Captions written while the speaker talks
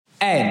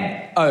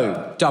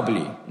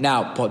NOW,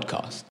 Now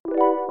Podcast.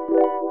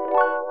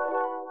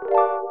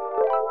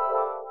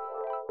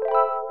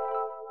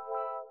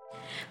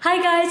 Hi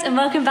guys, and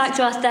welcome back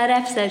to our third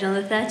episode on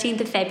the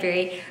 13th of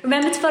February.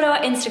 Remember to follow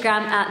our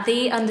Instagram at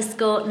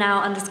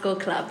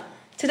 @the_now_club.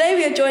 Today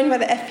we are joined by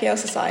the FPL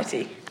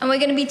Society. And we're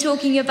going to be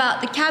talking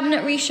about the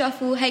cabinet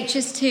reshuffle,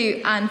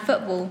 HS2 and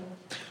football.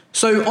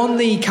 So on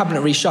the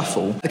cabinet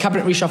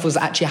reshuffle is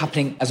actually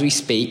happening as we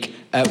speak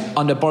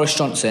under Boris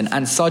Johnson,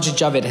 and Sajid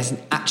Javid has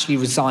actually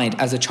resigned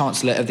as the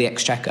Chancellor of the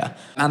Exchequer,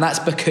 and that's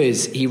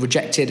because he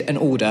rejected an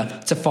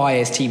order to fire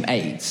his team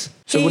aides.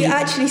 So he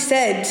actually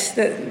said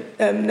that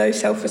no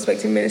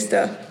self-respecting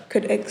minister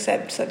could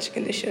accept such a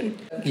condition.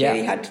 He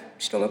had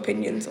strong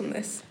opinions on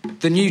this.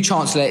 The new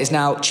Chancellor is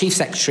now Chief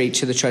Secretary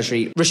to the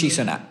Treasury, Rishi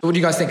Sunak. What do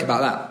you guys think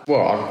about that?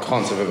 Well, I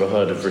can't say I've ever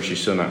heard of Rishi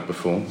Sunak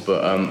before,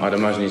 but I'd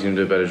imagine he's going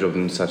to do a better job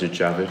than Sajid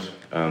Javid.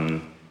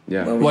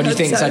 Well, why do you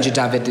think Sajid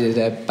Javid did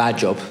a bad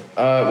job?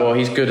 Well,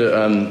 he's good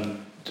at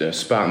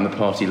spouting the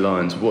party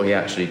lines. What he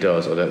actually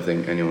does, I don't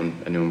think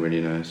anyone really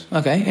knows.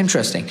 Okay,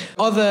 interesting.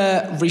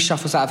 Other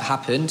reshuffles that have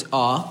happened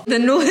are... The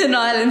Northern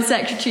Ireland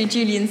Secretary,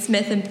 Julian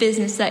Smith, and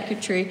Business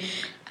Secretary,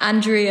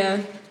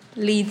 Andrea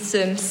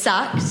Leadsom,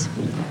 sacked.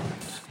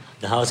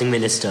 The Housing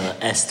Minister,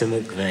 Esther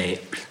McVeigh,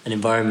 and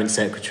Environment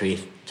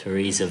Secretary,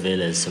 Teresa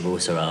Villas, are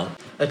also out.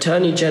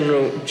 Attorney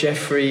General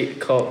Geoffrey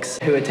Cox,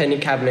 who attended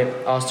Cabinet,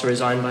 asked to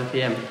resign by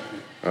PM.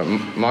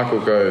 Michael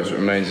Gove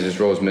remains in his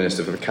role as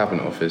Minister for the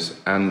Cabinet Office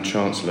and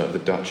Chancellor of the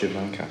Duchy of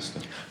Lancaster.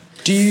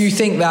 Do you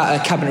think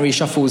that a cabinet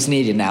reshuffle is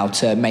needed now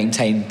to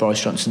maintain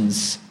Boris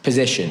Johnson's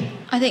position?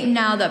 I think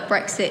now that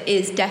Brexit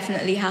is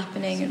definitely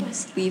happening and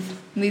we've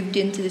moved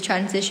into the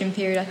transition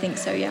period, I think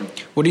so, yeah.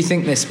 What do you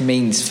think this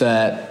means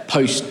for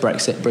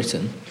post-Brexit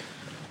Britain?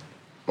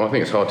 Well, I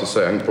think it's hard to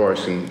say. I think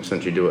Boris can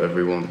essentially do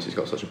whatever he wants. He's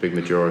got such a big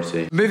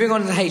majority. Moving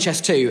on to the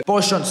HS2,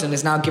 Boris Johnson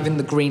has now given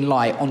the green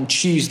light on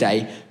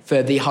Tuesday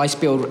for the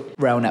high-speed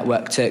rail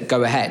network to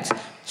go ahead.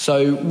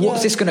 So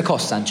what's this going to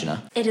cost,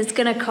 Sanjana? It is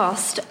going to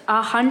cost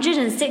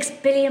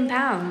 £106 billion.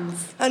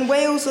 And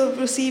Wales are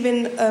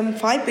receiving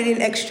 £5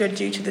 billion extra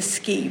due to the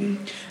scheme.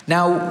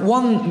 Now,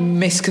 one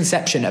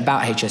misconception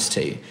about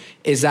HS2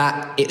 is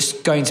that it's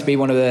going to be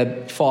one of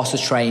the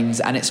fastest trains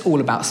and it's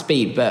all about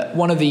speed. But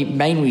one of the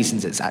main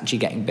reasons it's actually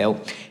getting built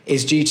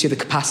is due to the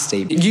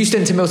capacity.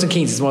 Euston to Milton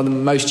Keynes is one of the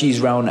most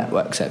used rail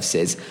network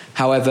services.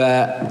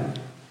 However,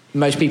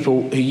 most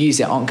people who use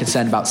it aren't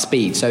concerned about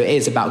speed. So it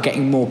is about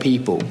getting more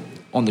people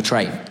on the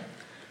train.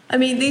 I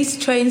mean, these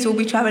trains will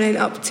be travelling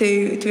up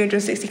to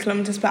 360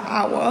 kilometres per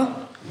hour.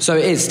 So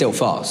it is still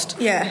fast.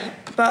 Yeah,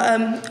 but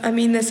I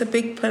mean, there's a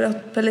big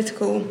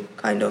political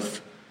kind of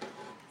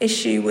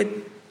issue with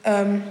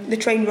the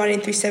train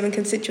running through 7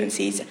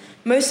 constituencies,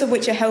 most of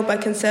which are held by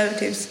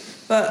Conservatives,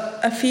 but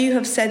a few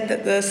have said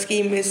that the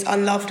scheme is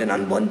unloved and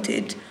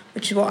unwanted,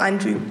 which is what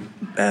Andrew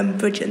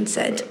Bridgen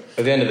said.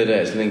 At the end of the day,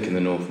 it's linking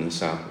the North and the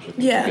South, which I think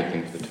is a good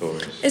thing for the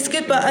Tories. It's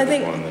good, but I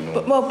think...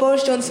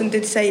 Boris Johnson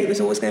did say it was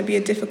always going to be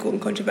a difficult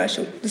and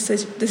controversial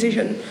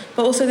decision,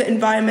 but also the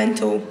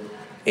environmental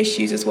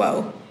issues as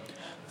well.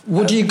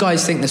 What do you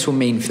guys think this will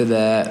mean for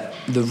the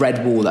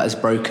red wall that has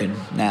broken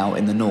now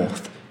in the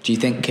North? Do you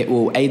think it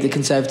will aid the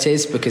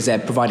Conservatives because they're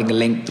providing a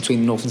link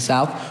between the North and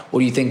South? Or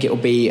do you think it will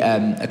be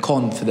a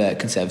con for the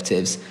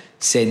Conservatives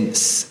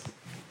since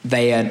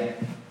they are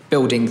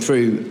building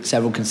through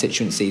several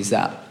constituencies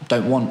that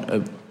don't want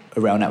a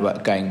rail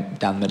network going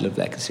down the middle of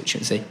their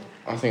constituency?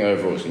 I think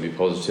overall it's going to be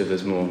positive.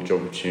 There's more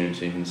job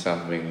opportunity in the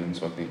south of England,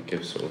 so I think it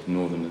gives sort of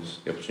northerners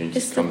the opportunity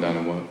to come down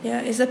and work.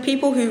 Yeah, it's the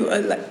people who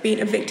are being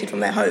evicted from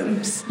their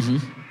homes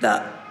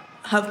that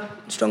have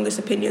strongest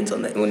opinions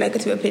on it, or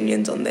negative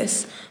opinions on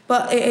this.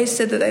 But it is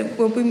said that they're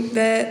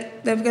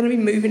going to be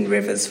moving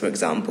rivers, for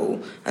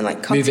example, and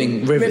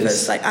cutting moving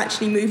rivers,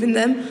 actually moving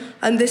them.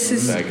 And this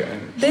is I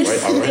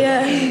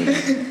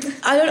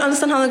don't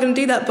understand how they're going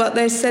to do that, but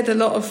they said a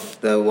lot of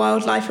the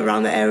wildlife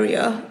around the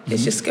area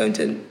is just going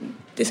to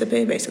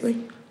disappear, basically.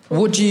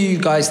 What do you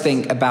guys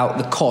think about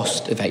the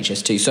cost of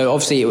HS2? So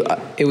obviously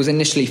it was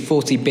initially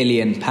 £40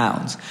 billion,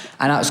 and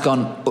now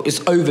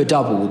it's over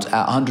doubled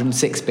at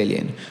 £106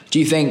 billion. Do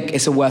you think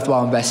it's a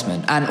worthwhile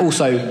investment? And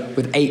also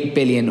with £8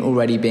 billion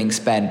already being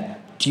spent,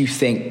 do you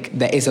think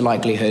there is a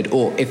likelihood,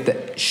 or if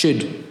there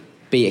should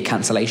be a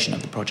cancellation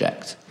of the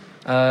project?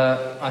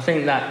 I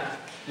think that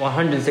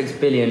 £106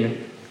 billion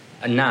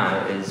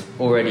now is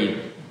already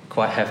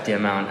quite a hefty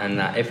amount, and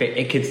that if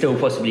it could still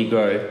possibly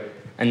grow,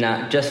 and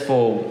that just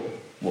for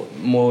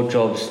more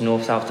jobs,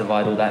 north-south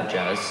divide, all that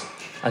jazz,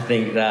 I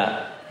think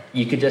that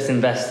you could just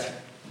invest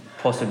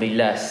possibly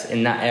less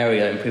in that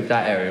area, improve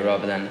that area,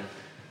 rather than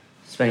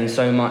spending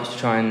so much to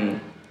try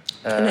and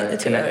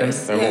connect them.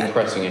 There are more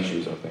pressing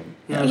issues, I think.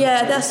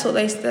 Yeah, that's what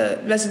the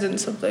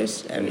residents of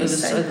those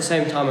areas say. At the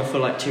same time, I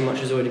feel like too much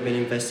has already been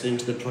invested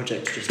into the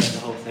project to just let the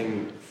whole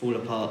thing fall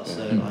apart,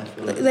 so I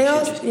feel like they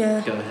should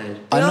just go ahead.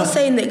 They are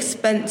saying the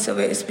expense of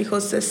it is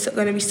because there's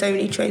going to be so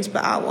many trains per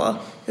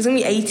hour. There's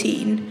only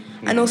 18,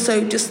 and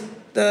also just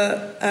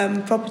the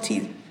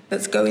property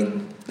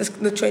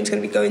the train's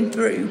going to be going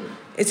through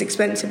it's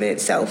expensive in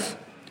itself.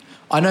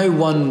 I know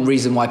one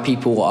reason why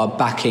people are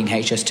backing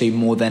HS2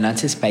 more than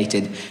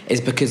anticipated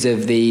is because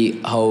of the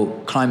whole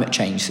climate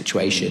change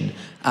situation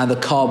and the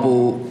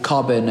carbon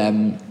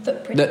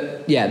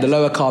Footprint. the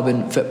lower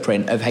carbon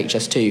footprint of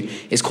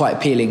HS2 is quite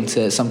appealing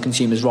to some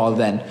consumers rather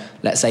than,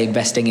 let's say,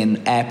 investing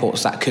in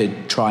airports that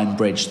could try and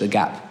bridge the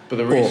gap. But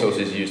the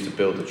resources used to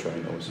build the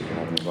train, obviously, can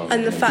have an environment.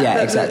 And the fact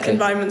that the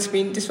environment's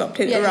been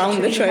disrupted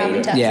around the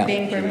train.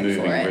 Being driven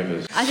for it.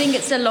 Rivers. I think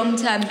it's a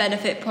long-term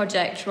benefit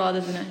project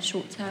rather than a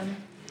short-term.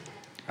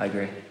 I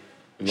agree.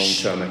 A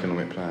long-term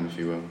economic plan, if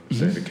you will,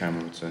 David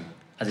Cameron would say.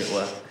 As it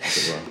were. As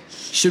it were.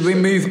 Should we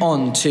move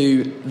on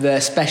to the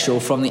special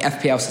from the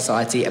FPL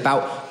Society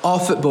about are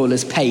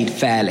footballers paid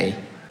fairly?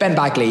 Ben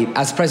Bagley,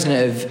 as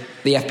president of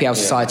the FPL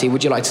Society,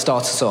 would you like to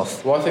start us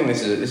off? Well, I think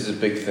this is a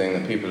big thing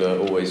that people are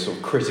always sort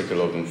of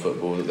critical of in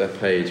football, that they're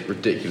paid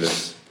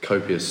ridiculous,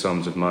 copious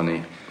sums of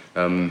money.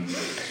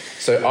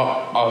 So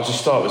I'll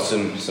just start with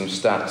some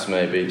stats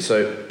maybe.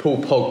 So Paul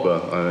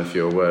Pogba, I don't know if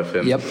you're aware of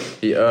him. Yep.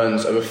 He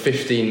earns over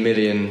 £15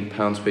 million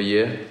per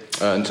year.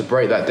 And to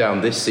break that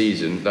down this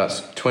season,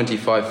 that's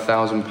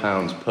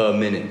 £25,000 per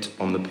minute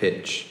on the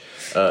pitch.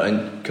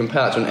 And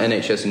compare that to an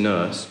NHS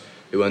nurse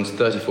who earns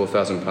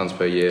 £34,000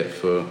 per year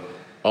for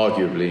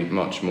arguably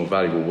much more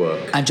valuable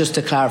work. And just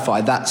to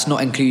clarify, that's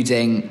not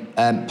including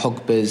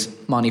Pogba's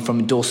money from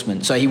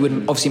endorsement. So he would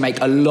obviously make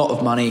a lot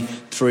of money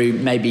through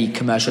maybe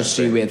commercials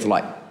to do with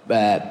like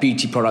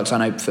beauty products. I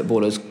know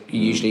footballers are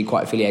usually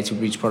quite affiliated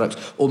with beauty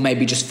products, or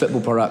maybe just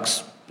football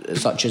products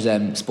such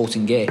as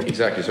sporting gear.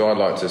 Exactly. So I'd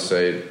like to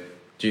say,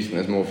 do you think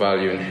there's more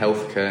value in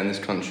healthcare in this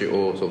country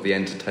or sort of the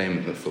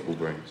entertainment that football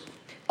brings?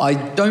 I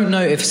don't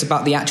know if it's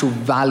about the actual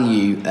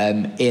value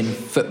in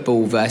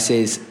football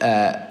versus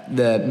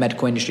the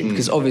medical industry,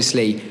 because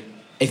obviously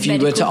if you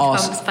were to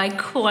ask... comes by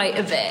quite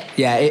a bit.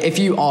 Yeah, if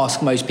you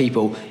ask most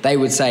people, they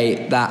would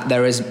say that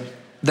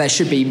there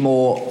should be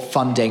more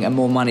funding and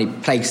more money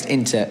placed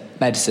into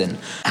medicine.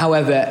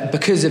 However,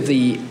 because of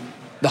the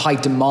high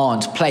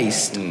demand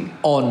placed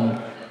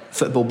on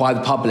football by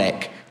the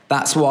public,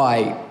 that's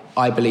why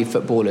I believe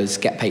footballers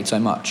get paid so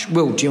much.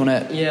 Will, do you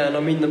want to... Yeah, and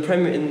I mean, in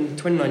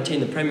 2019,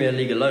 the Premier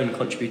League alone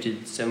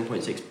contributed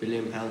 £7.6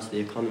 billion to the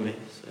economy.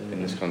 So.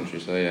 In this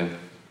country, so yeah.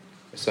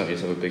 It certainly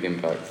does have a big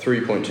impact.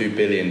 3.2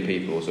 billion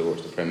people also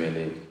watched the Premier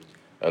League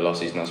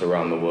last season. That's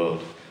around the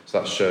world. So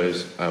that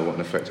shows what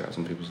an effect it has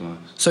on people's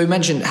lives. So you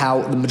mentioned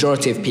how the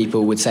majority of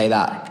people would say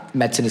that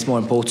medicine is more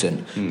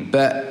important.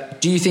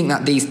 But do you think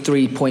that these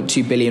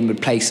 3.2 billion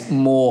would place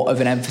more of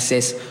an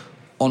emphasis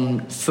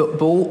on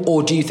football,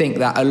 or do you think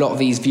that a lot of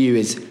these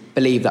viewers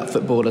believe that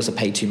footballers are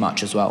paid too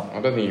much as well? I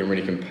don't think you can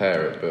really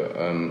compare it, but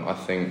I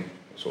think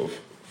sort of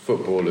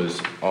footballers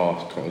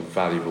are kind of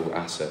valuable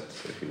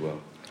assets, if you will.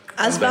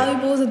 As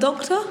valuable as a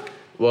doctor?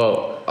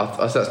 Well,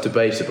 that's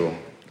debatable.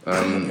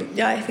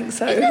 Yeah, I think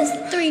so. If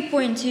there's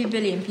 3.2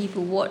 billion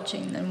people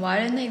watching, then why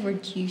don't they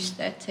reduce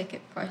their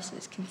ticket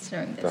prices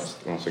considering this?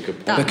 That's a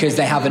good point. Because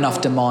they have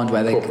enough demand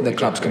where the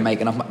clubs can make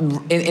enough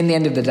money. In the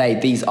end of the day,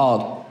 these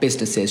are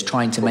businesses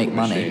trying to make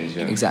money. Machines,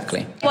 yeah.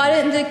 Exactly. Why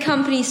don't the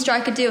companies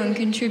strike a deal and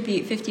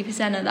contribute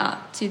 50% of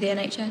that to the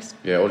NHS?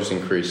 Yeah, or just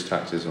increase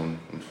taxes on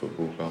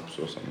football clubs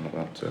or something like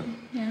that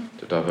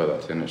to divert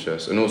that to the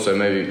NHS. And also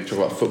maybe talk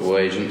about football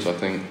agents, I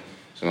think.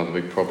 It's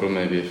another big problem,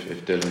 maybe,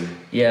 if Dylan...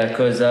 Yeah,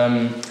 because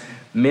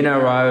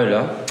Mino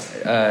Raiola,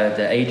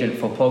 the agent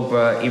for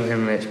Pogba,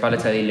 Ibrahimovic,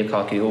 Balotelli,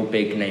 Lukaku, all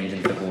big names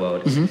in the football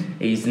world,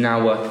 he's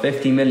now worth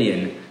 50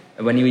 million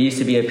when he used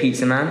to be a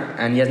pizza man,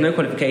 and he has no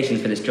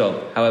qualifications for this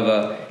job.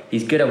 However,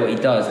 he's good at what he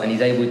does, and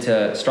he's able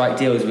to strike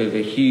deals with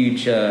a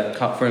huge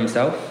cut for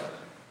himself.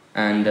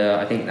 And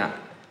I think that,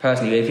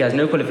 personally, if he has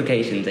no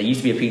qualifications, he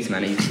used to be a pizza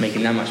man, and he's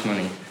making that much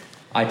money,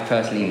 I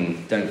personally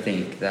don't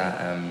think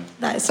that...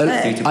 that is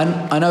fair.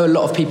 I know a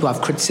lot of people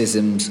have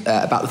criticisms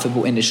about the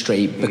football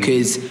industry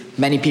because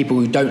many people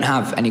who don't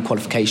have any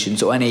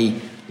qualifications or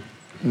any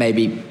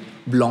maybe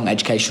long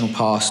educational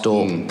past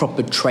or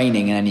proper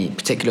training in any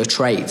particular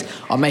trade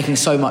are making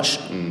so much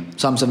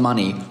sums of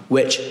money,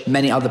 which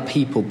many other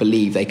people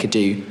believe they could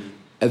do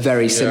a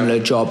very similar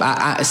job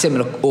at a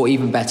similar or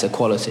even better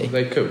quality.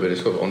 They could, but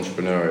it's sort of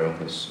entrepreneurial,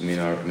 this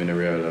Mino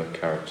Raiola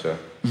character.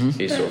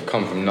 He's sort of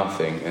come from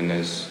nothing and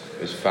has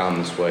found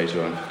this way to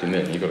earn 50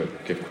 million. You've got to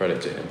give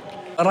credit to him.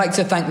 I'd like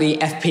to thank the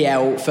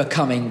FPL for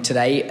coming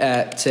today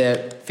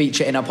to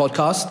feature in our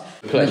podcast.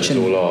 The pleasure's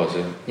all ours.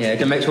 Yeah,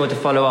 then make sure to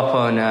follow up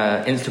on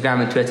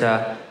Instagram and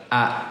Twitter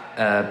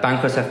at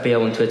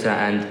BankosFPL on Twitter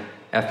and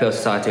FPL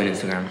Society on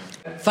Instagram.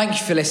 Thank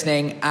you for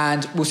listening,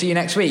 and we'll see you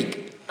next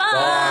week.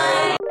 Bye.